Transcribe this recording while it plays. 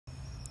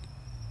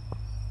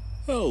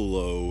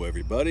Hello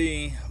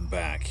everybody,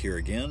 back here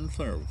again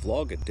for a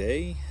vlog a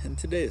day, and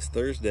today is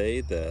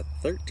Thursday the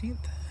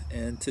 13th,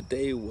 and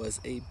today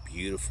was a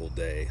beautiful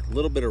day. A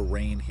little bit of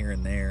rain here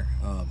and there,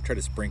 tried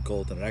to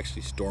sprinkle, and it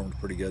actually stormed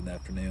pretty good in the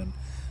afternoon,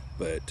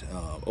 but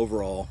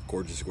overall,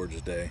 gorgeous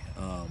day.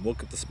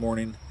 Woke up this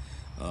morning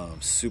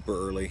super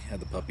early,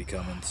 had the puppy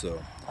coming,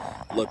 so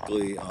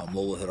luckily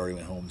Lola had already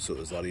went home, so it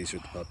was a lot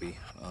easier with the puppy.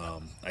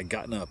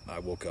 I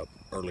woke up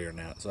earlier than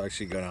that, so I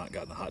actually got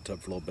in the hot tub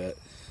for a little bit,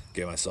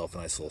 gave myself a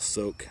nice little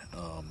soak,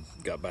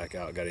 got back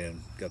out, got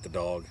in, got the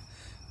dog,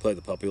 played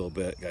the puppy a little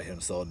bit, got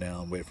him settled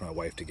down, waited for my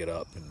wife to get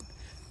up and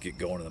get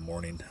going in the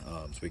morning,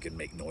 so we can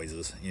make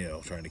noises,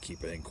 trying to keep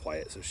everything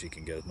quiet so she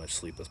can get as much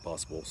sleep as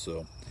possible.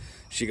 So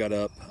she got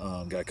up,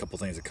 got a couple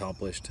things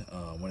accomplished,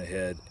 went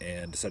ahead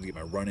and decided to get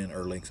my run in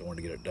early because I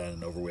wanted to get it done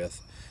and over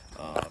with.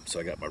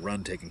 So I got my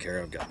run taken care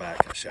of, got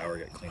back, got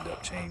showered, got cleaned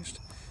up, changed.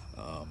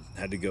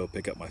 Had to go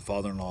pick up my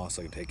father-in-law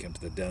so I could take him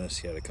to the dentist.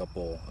 He had a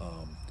couple,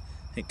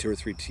 I think 2 or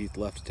 3 teeth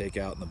left to take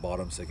out in the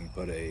bottom so they can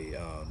put a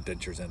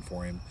dentures in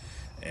for him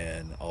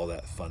and all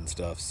that fun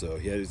stuff. So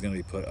he's going to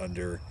be put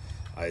under,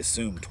 I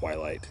assume,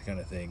 twilight kind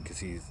of thing, because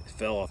he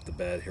fell off the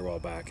bed here a while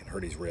back and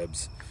hurt his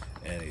ribs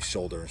and his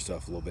shoulder and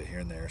stuff a little bit here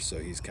and there. So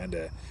he's kind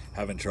of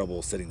having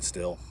trouble sitting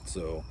still.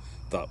 So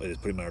thought we'd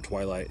just put him under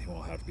twilight. He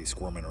won't have to be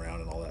squirming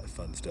around and all that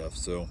fun stuff.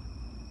 So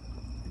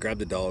grabbed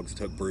the dogs,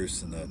 took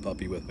Bruce and the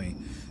puppy with me,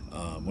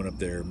 went up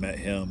there, met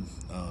him.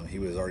 He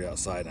was already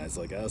outside, and I was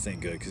like, oh, this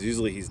ain't good, because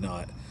usually he's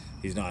not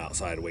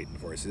outside waiting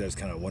for us. So he was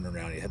kind of wandering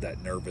around. He had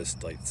that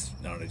nervous, like,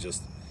 I don't know,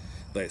 just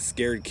like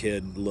scared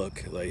kid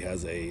look, like he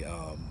has a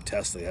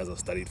test that he hasn't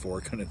studied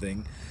for kind of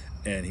thing,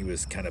 and he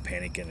was kind of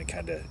panicking and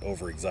kind of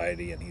over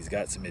anxiety, and he's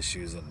got some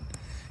issues, and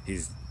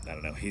he's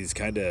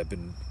kind of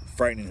been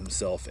frightening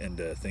himself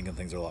into thinking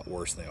things are a lot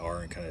worse than they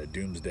are, and kind of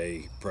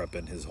doomsday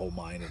prepping his whole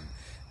mind, and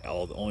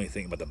only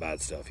thinking about the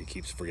bad stuff. He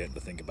keeps forgetting to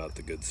think about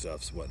the good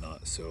stuff and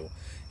whatnot, so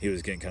he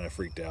was getting kind of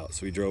freaked out.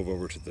 So we drove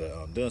over to the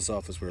dentist's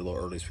office. We were a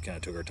little early, so we kind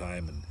of took our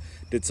time and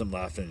did some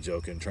laughing and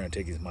joking, trying to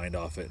take his mind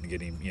off it and get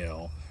him,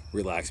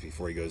 relaxed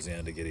before he goes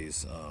in to get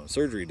his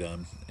surgery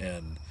done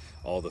and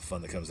all the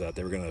fun that comes out.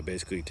 They were going to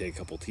basically take a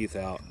couple teeth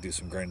out, do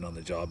some grinding on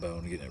the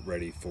jawbone, getting it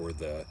ready for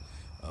the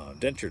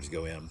dentures to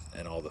go in,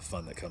 and all the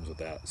fun that comes with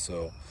that.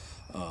 So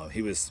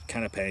he was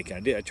kind of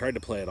panicking. I tried to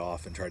play it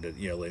off and tried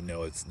to let him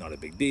know it's not a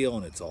big deal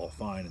and it's all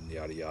fine and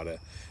yada yada.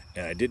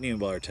 And I didn't even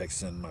bother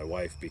texting my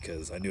wife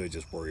because I knew it'd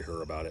just worry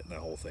her about it and that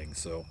whole thing.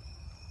 So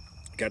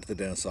got to the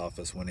dentist's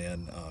office, went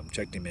in,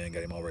 checked him in,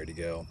 got him all ready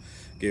to go,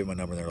 gave him a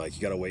number, and they're like,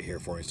 you got to wait here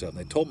for me and stuff. And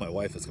they told my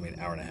wife it's going to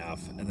be an hour and a half,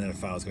 and then I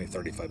found out it's going to be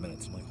 35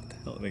 minutes. I'm like, what the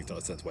hell? It makes no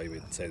sense why you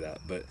would say that.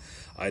 But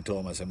I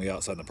told him, I said, we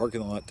outside in the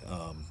parking lot,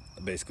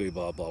 basically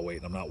blah, blah,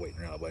 waiting. I'm not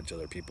waiting around a bunch of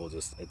other people,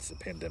 just it's a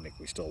pandemic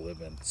we still live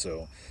in,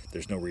 so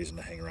there's no reason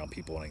to hang around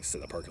people when I can sit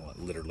in the parking lot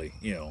literally,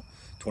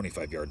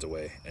 25 yards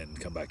away and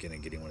come back in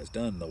and get him when it's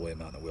done. They'll weigh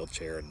him out in a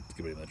wheelchair and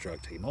give him in the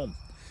truck, take him home.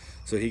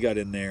 So he got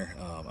in there.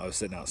 I was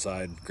sitting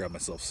outside, grabbed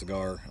myself a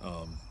cigar,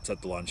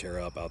 set the lawn chair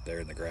up out there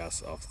in the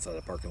grass off the side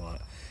of the parking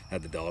lot,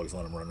 had the dogs,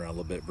 let them run around a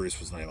little bit. Bruce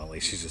was not even on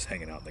leash, he's just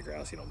hanging out in the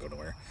grass, he don't go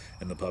nowhere.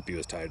 And the puppy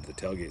was tied to the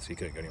tailgate, so he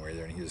couldn't go anywhere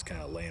there, and he was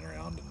kind of laying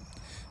around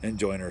and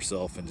enjoying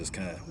herself and just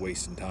kind of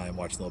wasting time,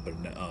 watching a little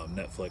bit of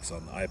Netflix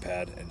on the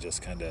iPad and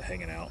just kind of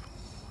hanging out.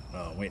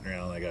 Waiting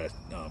around. I got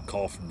a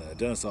call from the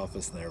dentist's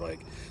office, and they're like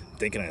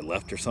thinking I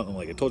left or something.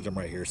 Like, I told you I'm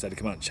right here, so I had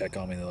to come out and check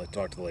on me, and they like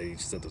talked to the lady. She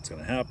said what's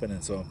going to happen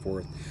and so on and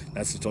forth. And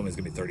that's what told me it's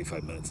going to be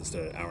 35 minutes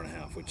instead of an hour and a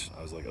half, which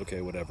I was like, okay,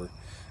 whatever.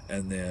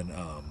 And then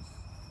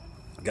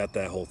got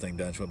that whole thing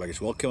done. She went back and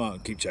she, well, come out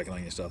and keep checking on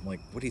you and stuff. I'm like,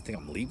 what do you think,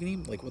 I'm leaving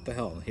him? Like, what the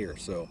hell? I'm here.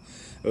 So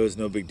it was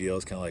no big deal.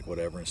 It's kind of like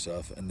whatever and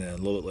stuff. And then a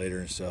little bit later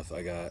and stuff,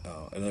 I got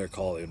another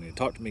call. They needed to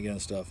talk to me again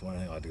and stuff. One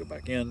thing, I had to go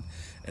back in.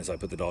 And so I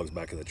put the dogs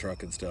back in the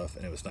truck and stuff.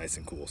 And it was nice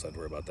and cool, so I had to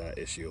worry about that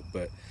issue.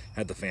 But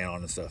had the fan on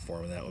and stuff for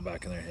him, and that went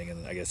back in there hanging.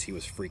 And I guess he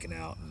was freaking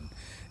out and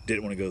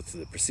didn't want to go through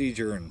the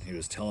procedure. And he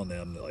was telling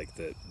them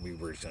that we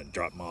were just going to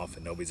drop him off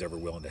and nobody's ever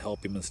willing to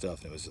help him and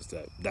stuff. And it was just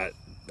that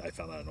I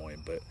found that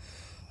annoying. But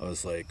I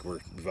was like,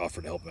 we've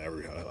offered to help him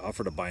I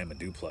offered to buy him a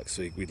duplex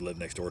so we'd live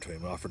next door to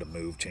him. We offered to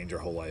move, change our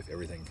whole life,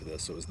 everything for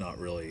this. So it was not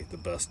really the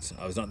best.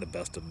 I was not in the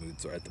best of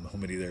moods at the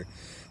moment either.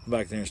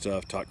 Back there and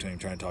stuff, talked to him,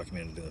 trying to talk him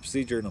into doing the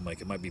procedure, and I'm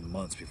like, it might be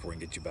months before we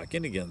can get you back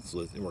in again.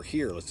 So we're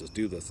here, let's just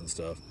do this and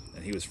stuff.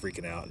 And he was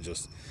freaking out, and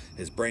just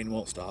his brain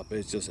won't stop.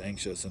 It's just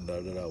anxious and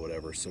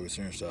whatever. So we was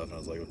doing stuff, and I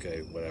was like,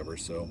 okay, whatever.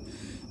 So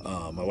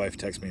my wife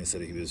texted me and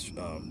said he was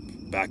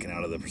backing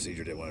out of the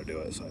procedure, didn't want to do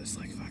it. So I was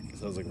like, fuck.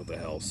 So I was like, what the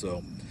hell?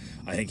 So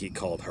I think he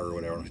called her or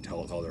whatever,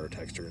 called her or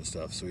texted her and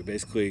stuff. So we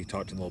basically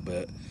talked to him a little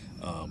bit.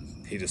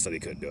 He just said he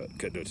couldn't do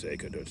it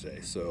today.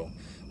 So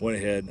went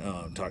ahead,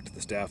 talked to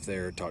the staff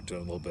there, talked to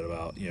him a little bit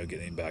about,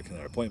 getting him back in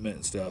their appointment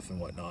and stuff and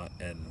whatnot.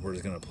 And we're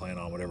just going to plan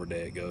on whatever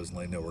day it goes and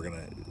let him know we're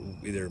going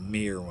to, either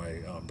me or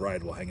my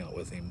bride will hang out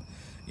with him,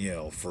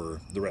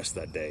 for the rest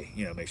of that day,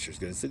 make sure he's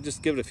good. So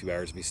just give it a few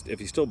hours. If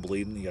he's still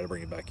bleeding, you got to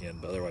bring him back in,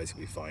 but otherwise he'll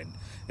be fine.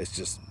 It's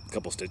just a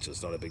couple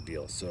stitches, not a big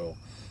deal. So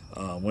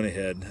went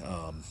ahead.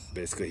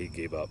 Basically, he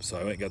gave up. So I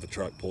went and got the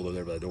truck, pulled over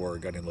there by the door,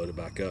 got him loaded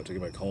back up, took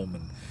him back home,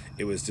 and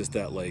it was just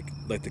that like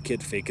the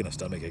kid faking a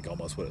stomachache,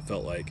 almost what it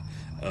felt like,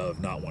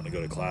 of not wanting to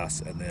go to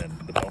class. And then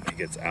the moment he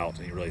gets out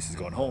and he realizes he's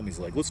going home, he's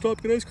like, "Let's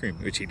stop, get ice cream,"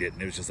 which he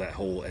didn't. It was just that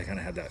whole. I kind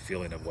of had that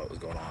feeling of what was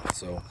going on.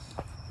 So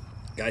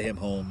got him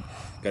home,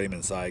 got him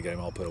inside, got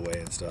him all put away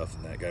and stuff,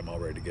 and that got him all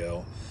ready to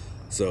go.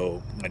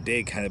 So my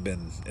day kind of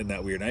been in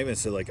that weird. And I even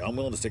said, like, I'm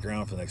willing to stick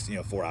around for the next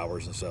 4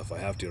 hours and stuff. I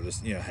have to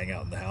just hang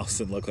out in the house.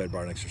 And luckily I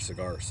brought an extra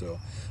cigar, so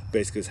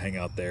basically just hang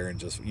out there and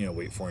just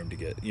wait for him to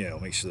get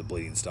make sure the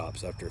bleeding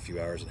stops after a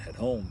few hours and head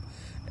home.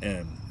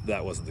 And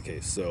that wasn't the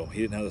case. So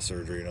he didn't have the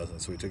surgery or nothing.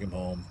 So we took him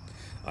home.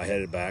 I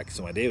headed back.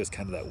 So my day was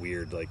kind of that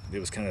weird, like it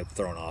was kind of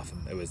thrown off,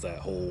 and it was that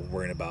whole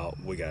worrying about,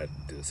 we got to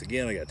do this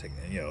again. I got to take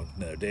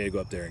another day to go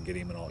up there and get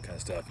him and all that kind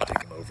of stuff, and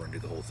take him over and do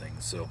the whole thing.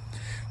 So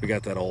we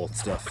got that all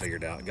stuff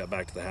figured out and got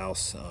back to the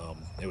house.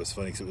 It was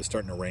funny because it was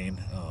starting to rain.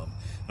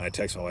 And I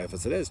texted my wife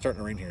and said, "Hey, it's starting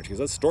to rain here." She goes,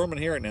 "It's storming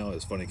here right now."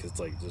 It's funny because it's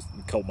like just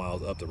a couple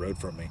miles up the road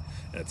from me,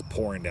 and it's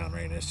pouring down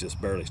rain. And it's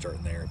just barely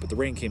starting there, but the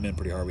rain came in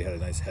pretty hard. We had a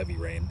nice heavy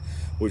rain,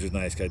 which was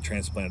nice. I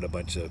transplanted a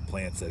bunch of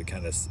plants that had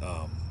kind of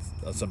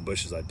some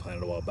bushes I'd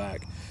planted a while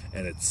back,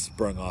 and it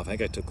sprung off. I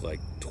think I took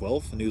like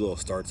 12 new little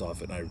starts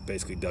off it, and I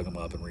basically dug them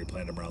up and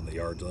replanted them around the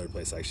yard. Another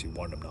place I actually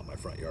wanted them, not my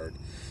front yard.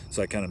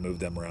 So I kind of moved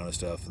them around and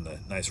stuff, and the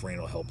nice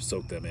rain will help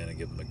soak them in and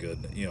give them a good,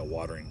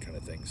 watering kind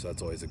of thing. So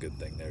that's always a good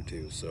thing there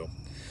too. So,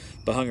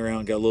 but hung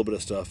around, got a little bit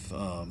of stuff,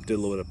 did a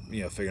little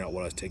bit of, figuring out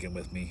what I was taking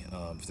with me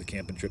for the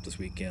camping trip this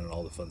weekend and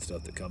all the fun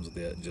stuff that comes with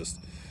it. And just,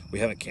 we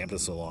haven't camped in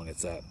so long.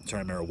 It's that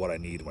trying to remember what I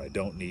need, what I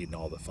don't need, and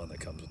all the fun that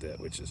comes with it,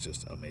 which is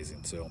just amazing.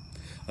 So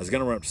I was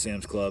going to run up to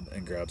Sam's Club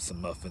and grab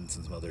some muffins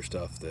and some other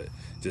stuff that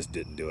just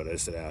didn't do it. I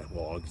just said,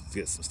 well, I'll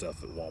get some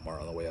stuff at Walmart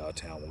on the way out of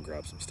town. We'll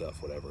grab some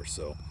stuff, whatever.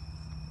 So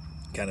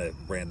kind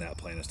of ran that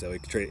plan instead.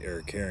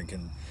 Karen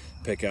can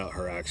pick out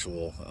her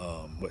actual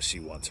what she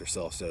wants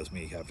herself, instead of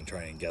me having to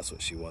try and guess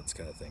what she wants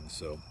kind of thing.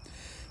 So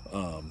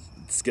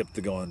skipped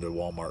the going to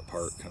Walmart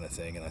part kind of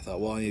thing, and I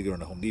thought, well, I need to go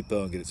to Home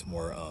Depot and get some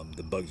more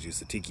the bug juice,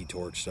 the tiki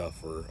torch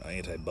stuff, or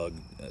anti-bug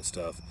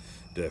stuff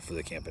for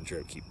the camping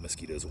trip, keep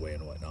mosquitoes away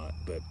and whatnot.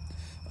 But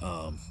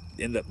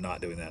ended up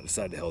not doing that.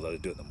 Decided to hell that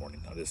I'd do it in the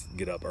morning. I'll just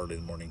get up early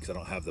in the morning because I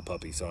don't have the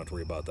puppy, so I don't have to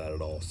worry about that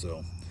at all.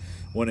 So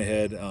went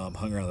ahead,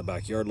 hung around the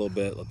backyard a little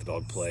bit, let the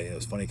dog play. And it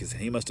was funny because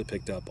he must have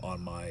picked up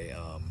on my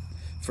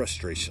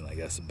frustration, I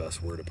guess the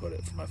best word to put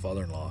it, from my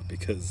father-in-law,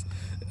 because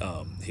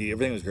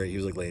everything was great. He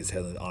was like laying his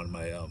head on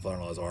my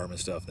father-in-law's arm and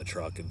stuff in the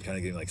truck, and kind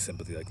of getting like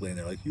sympathy, like laying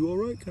there like, "You all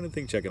right?" kind of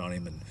thing, checking on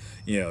him,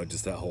 and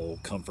just that whole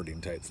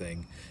comforting type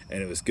thing.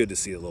 And it was good to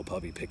see the little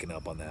puppy picking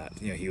up on that.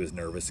 He was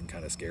nervous and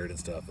kind of scared and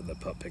stuff, and the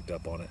pup picked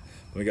up on it.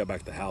 When we got back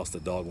to the house, the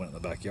dog went in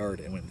the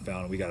backyard and went and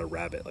found, we got a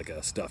rabbit, like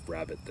a stuffed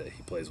rabbit that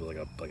he plays with,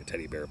 like a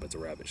teddy bear, but it's a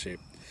rabbit shape.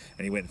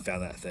 And he went and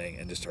found that thing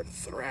and just started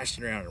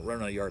thrashing around and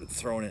running around the yard and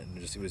throwing it,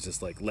 and he was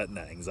just like letting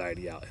that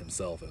anxiety out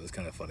himself. It was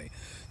kind of funny.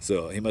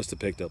 So he must have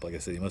picked up, like I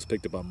said, he must have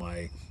picked up on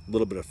my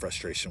little bit of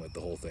frustration with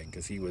the whole thing,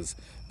 because he was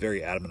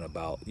very adamant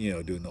about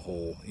doing the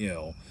whole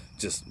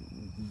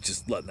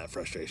just letting that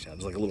frustration out. It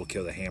was like a little kid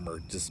with a hammer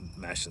just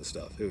mashing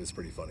stuff. It was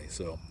pretty funny.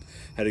 So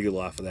had a good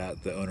laugh of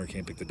that. The owner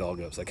came pick the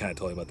dog up, so I kind of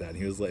told him about that, and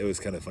he was like, it was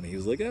kind of funny. He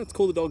was like, "Yeah, it's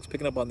cool, the dog's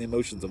picking up on the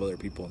emotions of other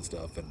people and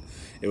stuff," and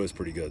it was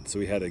pretty good. So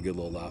we had a good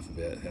little laugh of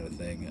it, kind of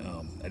thing.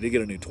 I did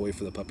get a new toy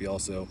for the puppy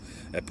also.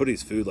 I put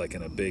his food like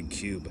in a big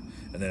cube,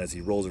 and then as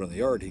he rolls around the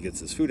yard, he gets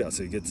his food out.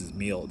 So he gets his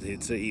meal.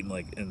 Instead of eating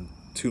like in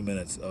 2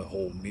 minutes a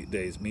whole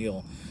day's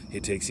meal,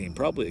 it takes him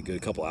probably a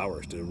good couple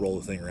hours to roll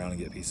the thing around and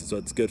get pieces. So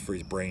it's good for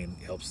his brain.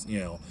 It helps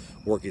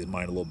work his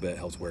mind a little bit,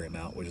 helps wear him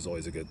out, which is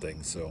always a good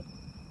thing. So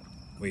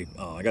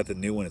I got the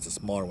new one. It's a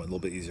smaller one, a little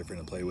bit easier for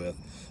him to play with,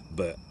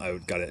 but I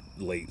got it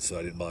late, so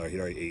I didn't bother. He'd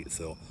already ate,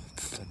 so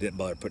I didn't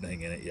bother putting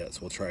anything in it yet.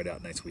 So we'll try it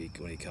out next week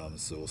when he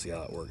comes, so we'll see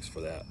how it works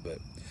for that. But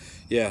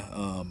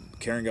yeah,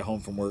 Karen got home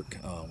from work.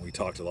 We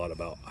talked a lot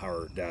about how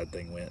her dad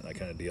thing went and that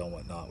kind of deal and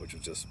whatnot, which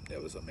was just,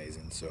 it was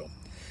amazing. So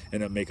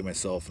ended up making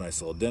myself a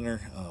nice little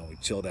dinner. We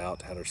chilled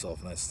out, had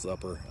ourselves a nice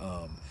supper.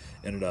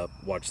 Ended up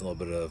watching a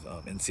little bit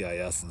of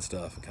NCIS and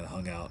stuff, and kind of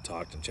hung out,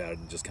 talked and chatted,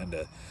 and just kind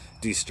of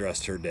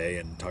de-stressed her day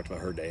and talked about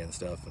her day and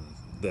stuff,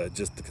 and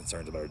just the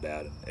concerns about her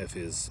dad, and if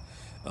he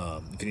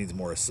needs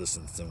more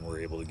assistance, then we're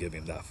able to give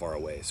him that far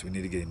away. So we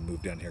need to get him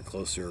moved down here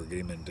closer, or get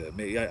him into,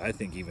 maybe I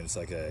think even it's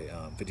like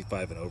a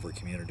 55 and over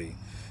community,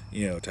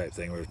 type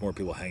thing, where there's more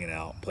people hanging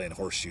out, playing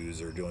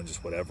horseshoes or doing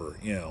just whatever,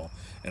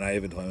 And I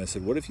even told him, I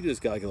said, what if you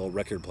just got like a little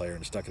record player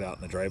and stuck it out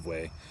in the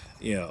driveway,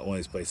 at one of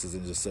these places,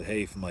 and just said,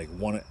 hey, from like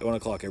 1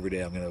 o'clock every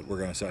day, we're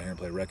gonna sit out here and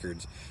play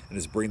records, and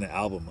just bring the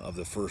album of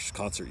the first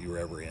concert you were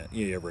ever in,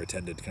 you ever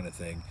attended, kind of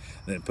thing,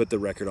 and then put the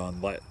record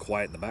on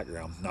quiet in the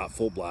background, not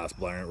full blast,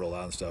 blaring it real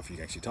loud and stuff. You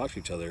can actually talk to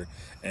each other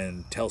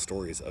and tell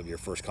stories of your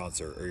first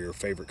concert, or your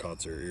favorite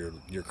concert, or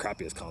your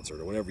crappiest concert,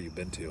 or whatever you've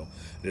been to.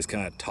 And just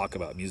kind of talk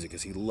about music,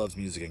 because he loves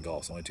music and golf.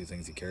 It's the only two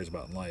things he cares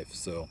about in life.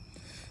 So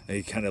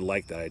he kind of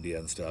liked that idea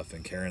and stuff,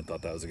 and Karen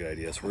thought that was a good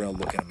idea. So we're gonna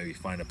look at maybe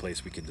find a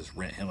place we can just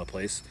rent him a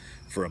place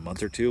for a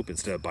month or two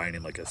instead of buying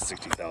him like a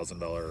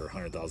 $60,000 or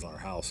 $100,000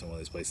 house in one of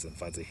these places, and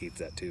finds he hates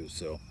that too.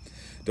 So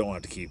don't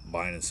want to keep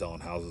buying and selling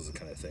houses and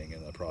kind of thing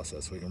in the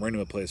process. So we can rent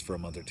him a place for a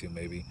month or two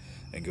maybe,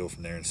 and go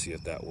from there and see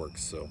if that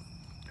works. So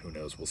who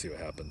knows? We'll see what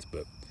happens.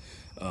 But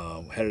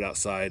headed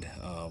outside,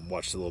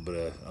 watched a little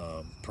bit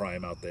of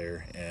Prime out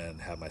there,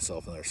 and had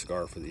myself another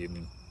cigar for the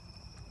evening.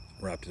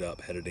 Wrapped it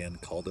up, headed in,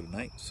 called it a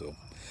night. So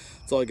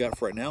that's all I got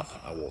for right now.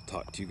 I will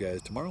talk to you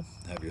guys tomorrow.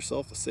 Have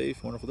yourself a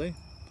safe, wonderful day.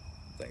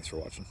 Thanks for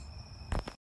watching.